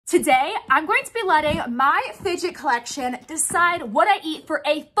Today, I'm going to be letting my fidget collection decide what I eat for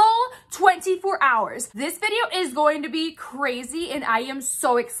a full 24 hours. This video is going to be crazy and I am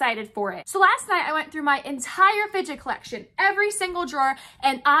so excited for it. So last night I went through my entire fidget collection, every single drawer,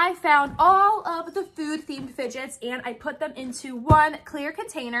 and I found all of the food themed fidgets and I put them into one clear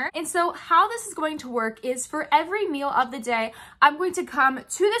container. And so how this is going to work is for every meal of the day, I'm going to come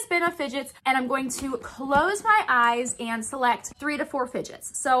to this bin of fidgets and I'm going to close my eyes and select 3 to 4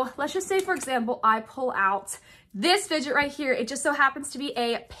 fidgets. So let's just say, for example, I pull out this fidget right here. It just so happens to be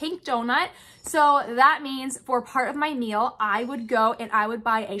a pink donut. So that means for part of my meal, I would go and I would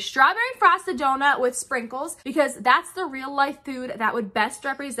buy a strawberry frosted donut with sprinkles because that's the real life food that would best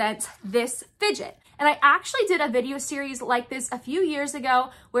represent this fidget. And I actually did a video series like this a few years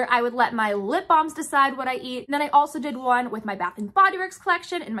ago where I would let my lip balms decide what I eat. And then I also did one with my Bath & Body Works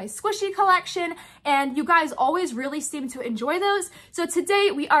collection and my squishy collection. And you guys always really seem to enjoy those. So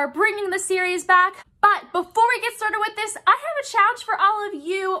today we are bringing the series back. But before we get started with this, I have a challenge for all of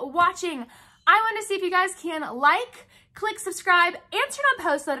you watching. I want to see if you guys can like, click subscribe, and turn on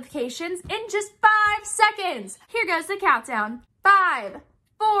post notifications in just 5 seconds. Here goes the countdown. 5,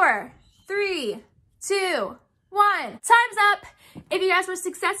 4, 3, 2, 1. Time's up. If you guys were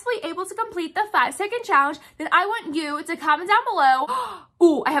successfully able to complete the 5-second challenge, then I want you to comment down below.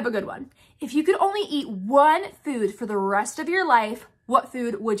 Ooh, I have a good one. If you could only eat one food for the rest of your life, what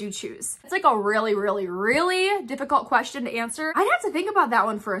food would you choose? It's like a really difficult question to answer. I'd have to think about that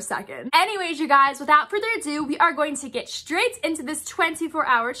one for a second. Anyways, you guys, without further ado, we are going to get straight into this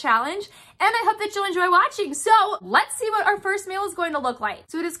 24-hour challenge, and I hope that you'll enjoy watching. So let's see what our first meal is going to look like.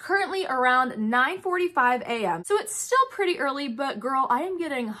 So it is currently around 9:45 a.m. So it's still pretty early, but girl, I am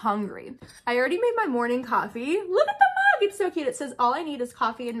getting hungry. I already made my morning coffee. Look at the mug, it's so cute. It says all I need is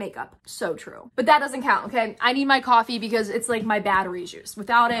coffee and makeup. So true. But that doesn't count, okay? I need my coffee because it's like my battery juice.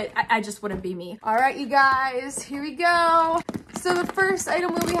 Without it, I just wouldn't be me. All right, you guys, here we go. So the first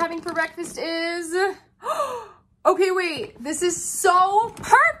item we'll be having for breakfast is, okay, wait, this is so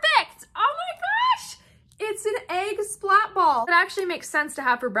perfect. Oh my gosh, it's an egg splat ball. It actually makes sense to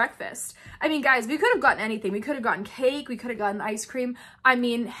have for breakfast. I mean, guys, we could have gotten anything. We could have gotten cake. We could have gotten ice cream. I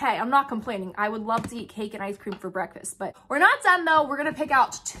mean, hey, I'm not complaining. I would love to eat cake and ice cream for breakfast, but we're not done though. We're gonna pick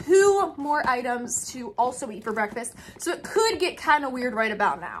out 2 more items to also eat for breakfast. So it could get kind of weird right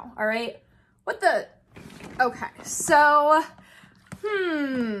about now, all right? What the? Okay, so,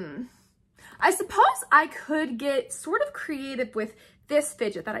 I suppose I could get sort of creative with this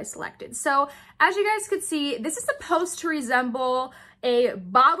fidget that I selected. So as you guys could see, this is supposed to resemble a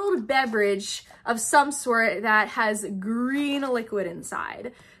bottled beverage of some sort that has green liquid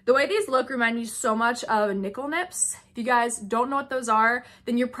inside. The way these look remind me so much of nickel nips. If you guys don't know what those are,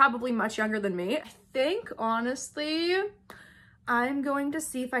 then you're probably much younger than me. I think, honestly, I'm going to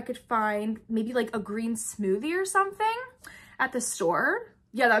see if I could find maybe like a green smoothie or something at the store.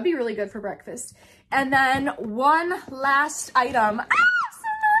 Yeah, that'd be really good for breakfast. And then one last item. Ah, I'm so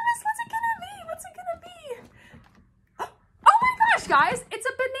nervous. What's it gonna be? What's it gonna be? Oh my gosh, guys, it's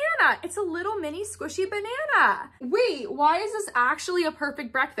a banana. It's a little mini squishy banana. Wait, why is this actually a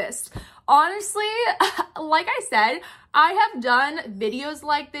perfect breakfast? Honestly, like I said, I have done videos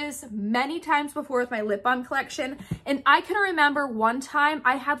like this many times before with my lip balm collection, and I can remember one time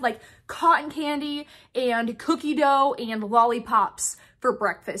I had like cotton candy and cookie dough and lollipops for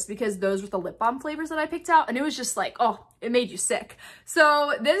breakfast because those were the lip balm flavors that I picked out, and it was just like, oh, it made you sick.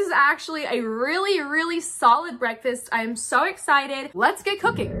 So this is actually a really solid breakfast. I am so excited. Let's get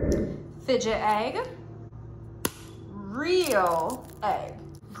cooking. Fidget egg, real egg,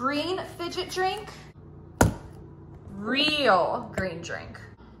 green fidget drink, real green drink,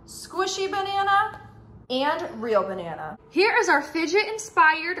 squishy banana, and real banana. Here is our fidget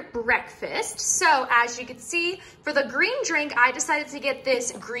inspired breakfast. So as you can see, for the green drink, I decided to get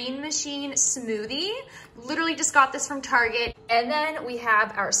this Green Machine smoothie. Literally just got this from Target. And then we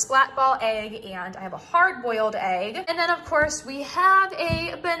have our splat ball egg, and I have a hard boiled egg. And then of course we have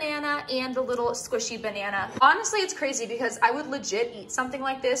a banana and the little squishy banana. Honestly, it's crazy because I would legit eat something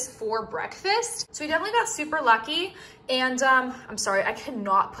like this for breakfast. So we definitely got super lucky. And I'm sorry, I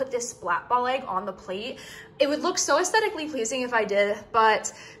cannot put this splat ball egg on the plate. It would look so aesthetically pleasing if I did,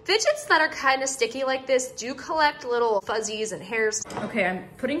 but fidgets that are kind of sticky like this do collect little fuzzies and hairs. Okay, I'm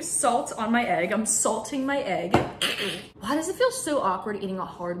putting salt on my egg. I'm salting my egg. Why does it feel so awkward eating a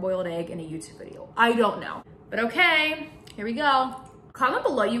hard-boiled egg in a YouTube video? I don't know, but okay, here we go. Comment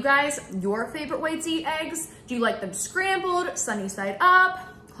below, you guys, your favorite way to eat eggs. Do you like them scrambled, sunny side up,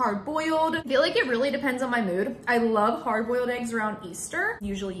 hard boiled. I feel like it really depends on my mood. I love hard boiled eggs around Easter.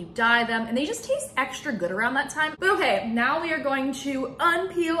 Usually you dye them and they just taste extra good around that time. But okay, now we are going to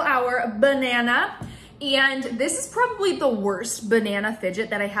unpeel our banana. And this is probably the worst banana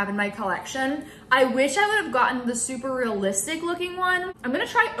fidget that I have in my collection. I wish I would have gotten the super realistic looking one. I'm gonna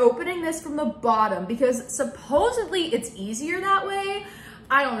try opening this from the bottom because supposedly it's easier that way.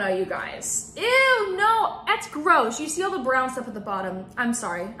 I don't know, you guys. Ew, no, that's gross. You see all the brown stuff at the bottom. I'm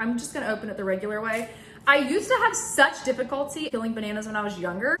sorry, I'm just gonna open it the regular way. I used to have such difficulty peeling bananas when I was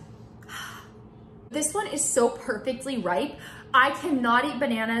younger. This one is so perfectly ripe. I cannot eat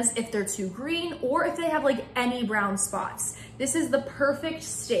bananas if they're too green or if they have like any brown spots. This is the perfect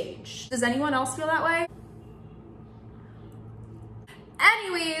stage. Does anyone else feel that way?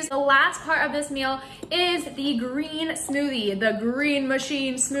 Anyways, the last part of this meal is the green smoothie, the green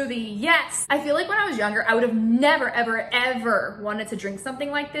machine smoothie. Yes. I feel like when I was younger, I would have never, ever, ever wanted to drink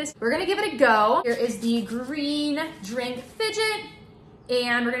something like this. We're gonna give it a go. Here is the green drink fidget,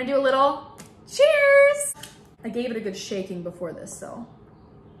 and we're gonna do a little cheers. I gave it a good shaking before this, so.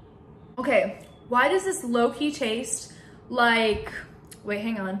 Okay, why does this low-key taste like, wait,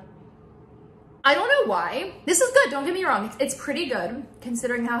 hang on. I don't know why. This is good, don't get me wrong. It's pretty good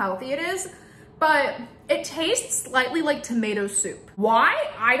considering how healthy it is, but it tastes slightly like tomato soup. Why?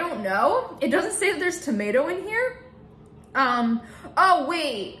 I don't know. It doesn't say that there's tomato in here. Oh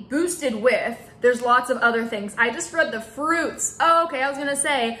wait, boosted with, there's lots of other things. I just read the fruits. Oh, okay, I was gonna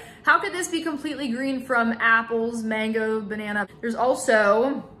say, how could this be completely green from apples, mango, banana? There's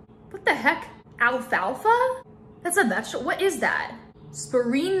also, what the heck? Alfalfa? That's a vegetable, what is that?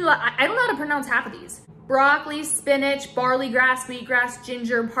 Spirulina, I don't know how to pronounce half of these. Broccoli, spinach, barley grass, wheatgrass,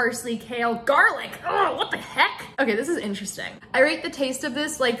 ginger, parsley, kale, garlic. Oh, what the heck? Okay, this is interesting. I rate the taste of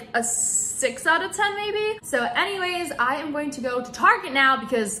this like a 6 out of 10 maybe. So anyways, I am going to go to Target now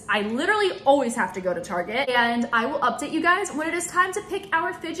because I literally always have to go to Target, and I will update you guys when it is time to pick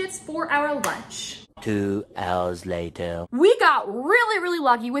our fidgets for our lunch. 2 hours later. We got really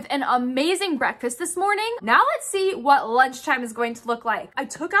lucky with an amazing breakfast this morning. Now let's see what lunchtime is going to look like. I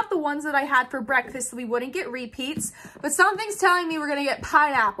took out the ones that I had for breakfast so we wouldn't get repeats, but something's telling me we're gonna get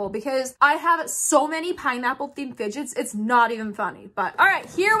pineapple because I have so many pineapple themed fidgets, it's not even funny. But all right,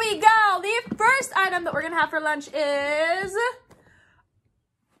 here we go. The first item that we're gonna have for lunch is,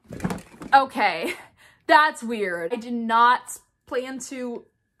 okay, that's weird. I did not plan to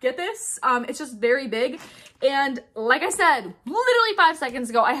get this. It's just very big. And like I said, literally 5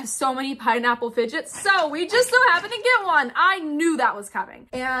 seconds ago, I have so many pineapple fidgets. So we just so happened to get one. I knew that was coming.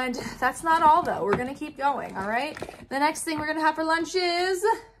 And that's not all though. We're gonna keep going, all right? The next thing we're gonna have for lunch is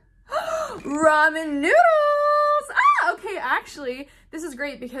ramen noodles. Ah, okay, actually, this is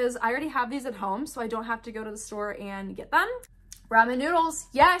great because I already have these at home, so I don't have to go to the store and get them. Ramen noodles,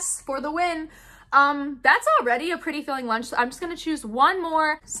 yes, for the win. That's already a pretty filling lunch, so I'm just gonna choose one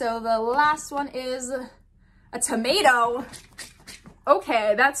more. So the last one is a tomato.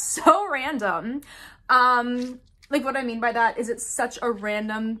 Okay, that's so random. Like what I mean by that is it's such a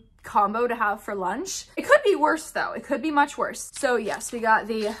random combo to have for lunch. It could be worse though, it could be much worse. So yes, we got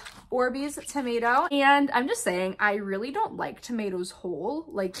the Orbeez tomato, and I'm just saying, I really don't like tomatoes whole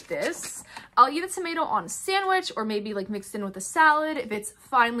like this. I'll eat a tomato on a sandwich or maybe like mixed in with a salad if it's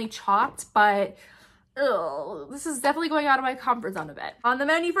finely chopped, but ugh, this is definitely going out of my comfort zone a bit. On the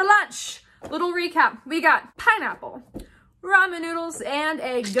menu for lunch, little recap, we got pineapple, ramen noodles, and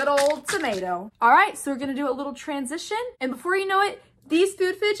a good old tomato. All right, so we're gonna do a little transition, and before you know it, these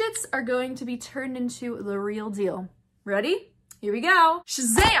food fidgets are going to be turned into the real deal. Ready? Here we go.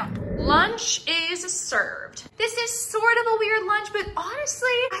 Shazam! Lunch is served. This is sort of a weird lunch, but honestly,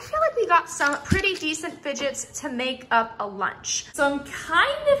 I feel like we got some pretty decent fidgets to make up a lunch. So I'm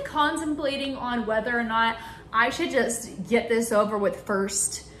kind of contemplating on whether or not I should just get this over with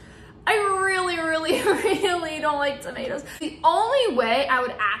first. I really don't like tomatoes. The only way I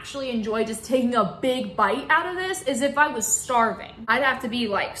would actually enjoy just taking a big bite out of this is if I was starving. I'd have to be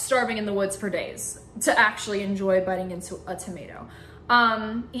like starving in the woods for days to actually enjoy biting into a tomato.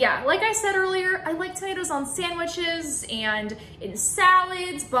 Yeah, like I said earlier, I like tomatoes on sandwiches and in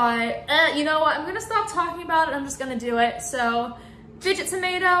salads, but you know what? I'm gonna stop talking about it. I'm just gonna do it. So, fidget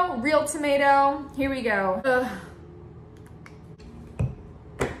tomato, real tomato, here we go.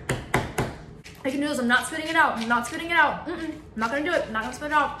 I can do this, I'm not spitting it out. I'm not spitting it out. I'm not gonna do it, I'm not gonna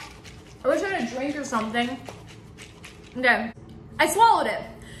spit it out. I wish I had a drink or something. Okay, I swallowed it.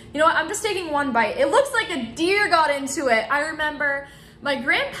 You know what, I'm just taking one bite. It looks like a deer got into it. I remember my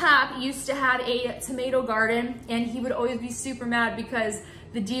grandpa used to have a tomato garden, and he would always be super mad because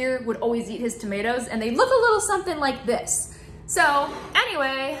the deer would always eat his tomatoes, and they look a little something like this. So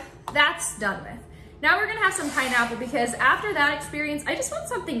anyway, that's done with. Now we're gonna have some pineapple because after that experience, I just want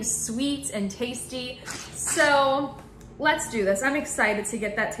something sweet and tasty. So let's do this. I'm excited to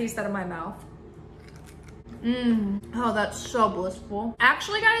get that taste out of my mouth. Oh, that's so blissful.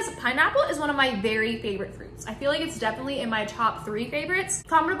 Actually, guys, pineapple is one of my very favorite fruits. I feel like it's definitely in my top 3 favorites.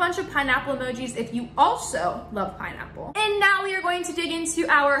 Comment a bunch of pineapple emojis if you also love pineapple. And now we are going to dig into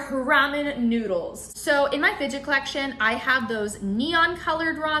our ramen noodles. So in my fidget collection, I have those neon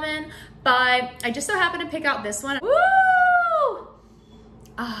colored ramen, but I just so happened to pick out this one. Woo!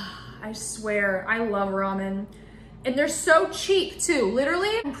 Ah, I swear, I love ramen. And they're so cheap too.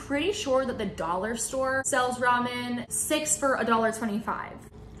 Literally, I'm pretty sure that the dollar store sells ramen 6 for $1.25.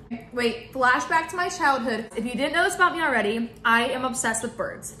 Wait, flashback to my childhood. If you didn't know this about me already, I am obsessed with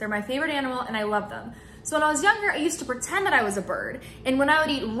birds. They're my favorite animal and I love them. So when I was younger, I used to pretend that I was a bird. And when I would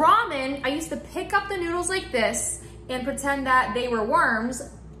eat ramen, I used to pick up the noodles like this and pretend that they were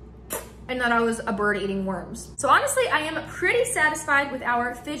worms and that I was a bird eating worms. So honestly, I am pretty satisfied with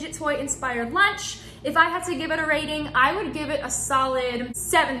our fidget toy inspired lunch. If I had to give it a rating, I would give it a solid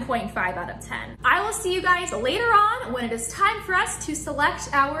 7.5 out of 10. I will see you guys later on when it is time for us to select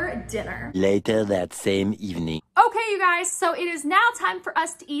our dinner. Later that same evening. Okay, you guys, so it is now time for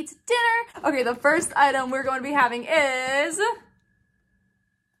us to eat dinner. Okay, the first item we're going to be having is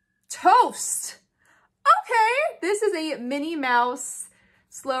toast. Okay, this is a Minnie Mouse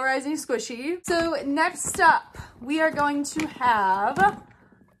slow rising squishy. So next up, we are going to have,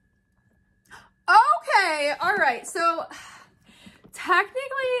 okay, all right, so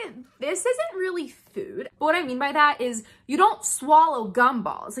technically this isn't really food. But what I mean by that is you don't swallow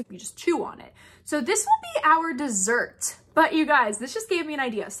gumballs, like you just chew on it. So this will be our dessert. But you guys, this just gave me an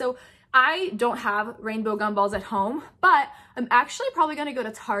idea. So I don't have rainbow gumballs at home, but I'm actually probably gonna go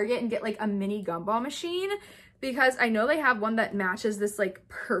to Target and get like a mini gumball machine because I know they have one that matches this like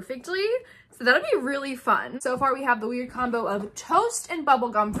perfectly. So that'll be really fun. So far we have the weird combo of toast and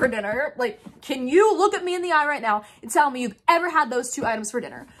bubblegum for dinner. Like, can you look at me in the eye right now and tell me you've ever had those 2 items for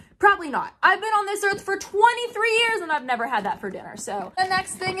dinner? Probably not. I've been on this earth for 23 years and I've never had that for dinner. So the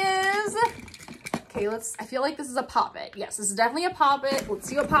next thing is, okay, I feel like this is a Poppet. Yes, this is definitely a Poppet. Let's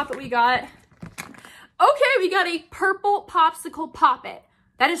see what Poppet we got. Okay, we got a purple popsicle Poppet.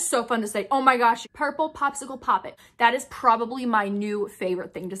 That is so fun to say. Oh my gosh, purple popsicle Poppet. That is probably my new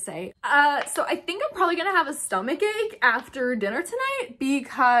favorite thing to say. So I think I'm probably gonna have a stomach ache after dinner tonight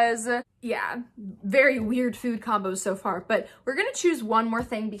because, yeah, very weird food combos so far. But we're gonna choose one more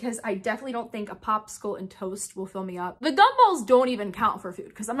thing because I definitely don't think a popsicle and toast will fill me up. The gumballs don't even count for food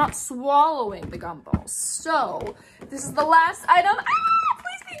because I'm not swallowing the gumballs. So this is the last item. Ah,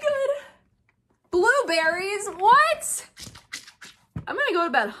 please be good. Blueberries, what? I'm gonna go to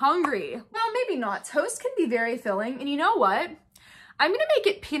bed hungry. Well, maybe not. Toast can be very filling. And you know what? I'm gonna make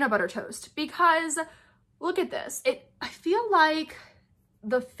it peanut butter toast because look at this. I feel like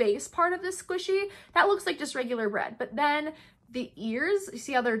the face part of this squishy, that looks like just regular bread. But then the ears, you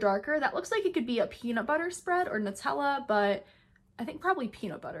see how they're darker? That looks like it could be a peanut butter spread or Nutella, but I think probably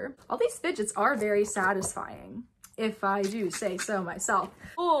peanut butter. All these fidgets are very satisfying, if I do say so myself.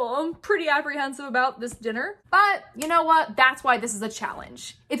 Oh, I'm pretty apprehensive about this dinner, but you know what? That's why this is a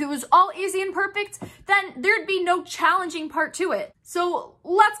challenge. If it was all easy and perfect, then there'd be no challenging part to it. So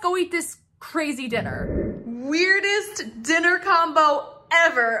let's go eat this crazy dinner. Weirdest dinner combo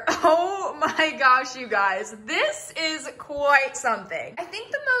ever. Oh my gosh, you guys, this is quite something. I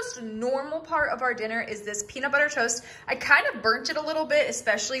think the most normal part of our dinner is this peanut butter toast. I kind of burnt it a little bit,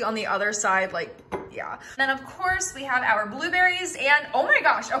 especially on the other side, like, yeah. Then of course we have our blueberries and oh my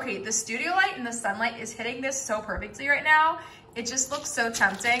gosh, okay, the studio light and the sunlight is hitting this so perfectly right now. It just looks so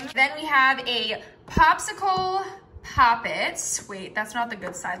tempting. Then we have a popsicle Poppet. Wait, that's not the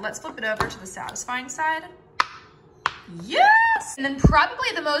good side. Let's flip it over to the satisfying side. Yes! And then probably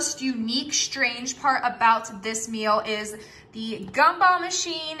the most unique, strange part about this meal is the gumball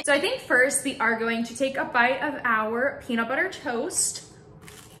machine. So I think first we are going to take a bite of our peanut butter toast.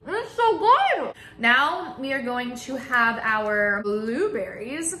 It's so good! Now we are going to have our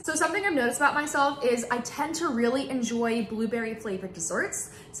blueberries. So something I've noticed about myself is I tend to really enjoy blueberry flavored desserts,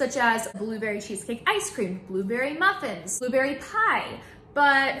 such as blueberry cheesecake ice cream, blueberry muffins, blueberry pie.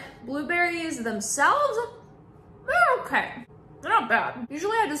 But blueberries themselves, they're okay. They're not bad.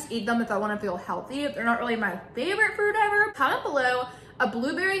 Usually I just eat them if I want to feel healthy. If they're not really my favorite fruit ever, comment below a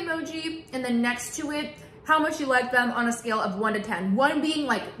blueberry emoji and then next to it, how much you like them on a scale of 1 to 10. 1 being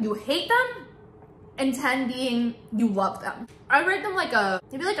like you hate them and 10 being you love them. I rate them like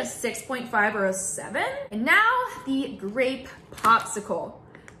maybe like a 6.5 or a 7. And now the grape popsicle.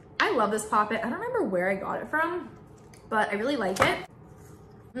 I love this Poppet. I don't remember where I got it from. but I really like it.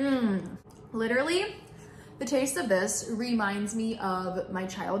 Literally, the taste of this reminds me of my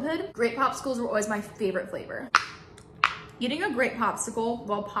childhood. Grape popsicles were always my favorite flavor. Eating a grape popsicle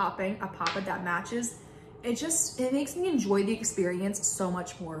while popping a Papa that matches, it makes me enjoy the experience so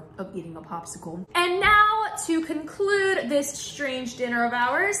much more of eating a popsicle. And now to conclude this strange dinner of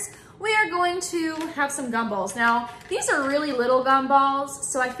ours, we are going to have some gumballs. Now, these are really little gumballs,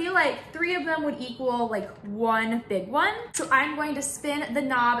 so I feel like 3 of them would equal like 1 big one. So I'm going to spin the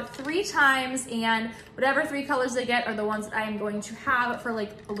knob 3 times, and whatever 3 colors I get are the ones that I am going to have for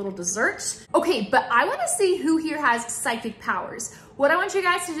like a little dessert. Okay, but I wanna see who here has psychic powers. What I want you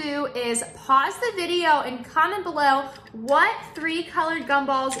guys to do is pause the video and comment below what 3 colored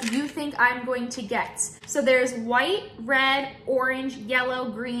gumballs you think I'm going to get. So there's white, red, orange, yellow,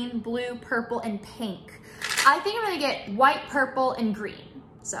 green, blue, purple, and pink. I think I'm gonna get white, purple, and green.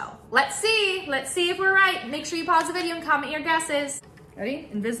 So let's see if we're right. Make sure you pause the video and comment your guesses. Ready?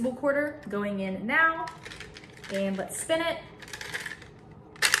 Invisible quarter going in now. And let's spin it.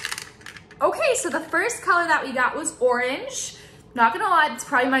 Okay, so the first color that we got was orange. Not gonna lie, it's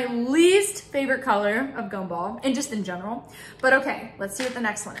probably my least favorite color of gumball, and just in general. But okay, let's see what the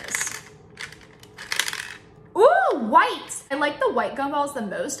next one is. Ooh, white! I like the white gumballs the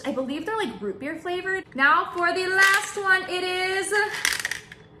most. I believe they're like root beer flavored. Now for the last one, it is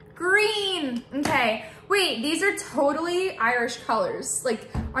green. Okay, wait, these are totally Irish colors. Like,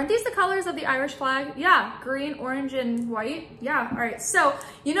 aren't these the colors of the Irish flag? Yeah, green, orange, and white. Yeah, all right. So,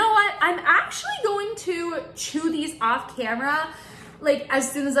 you know what? I'm actually going to chew these off camera, like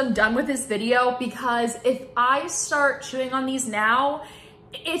as soon as I'm done with this video, because if I start chewing on these now,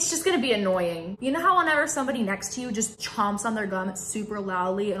 it's just gonna be annoying. You know how whenever somebody next to you just chomps on their gum super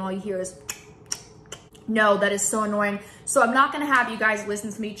loudly and all you hear is, no, that is so annoying. So I'm not gonna have you guys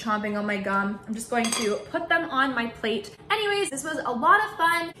listen to me chomping on my gum. I'm just going to put them on my plate. Anyways, this was a lot of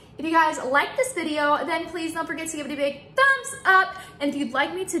fun. If you guys liked this video, then please don't forget to give it a big thumbs up. And if you'd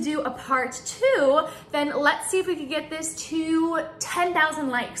like me to do a part 2, then let's see if we could get this to 10,000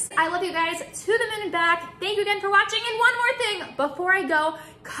 likes. I love you guys to the moon and back. Thank you again for watching. And one more thing, before I go,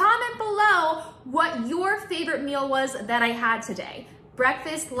 comment below what your favorite meal was that I had today.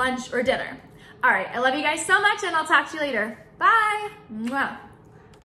 Breakfast, lunch, or dinner. All right, I love you guys so much, and I'll talk to you later. Bye. Mwah.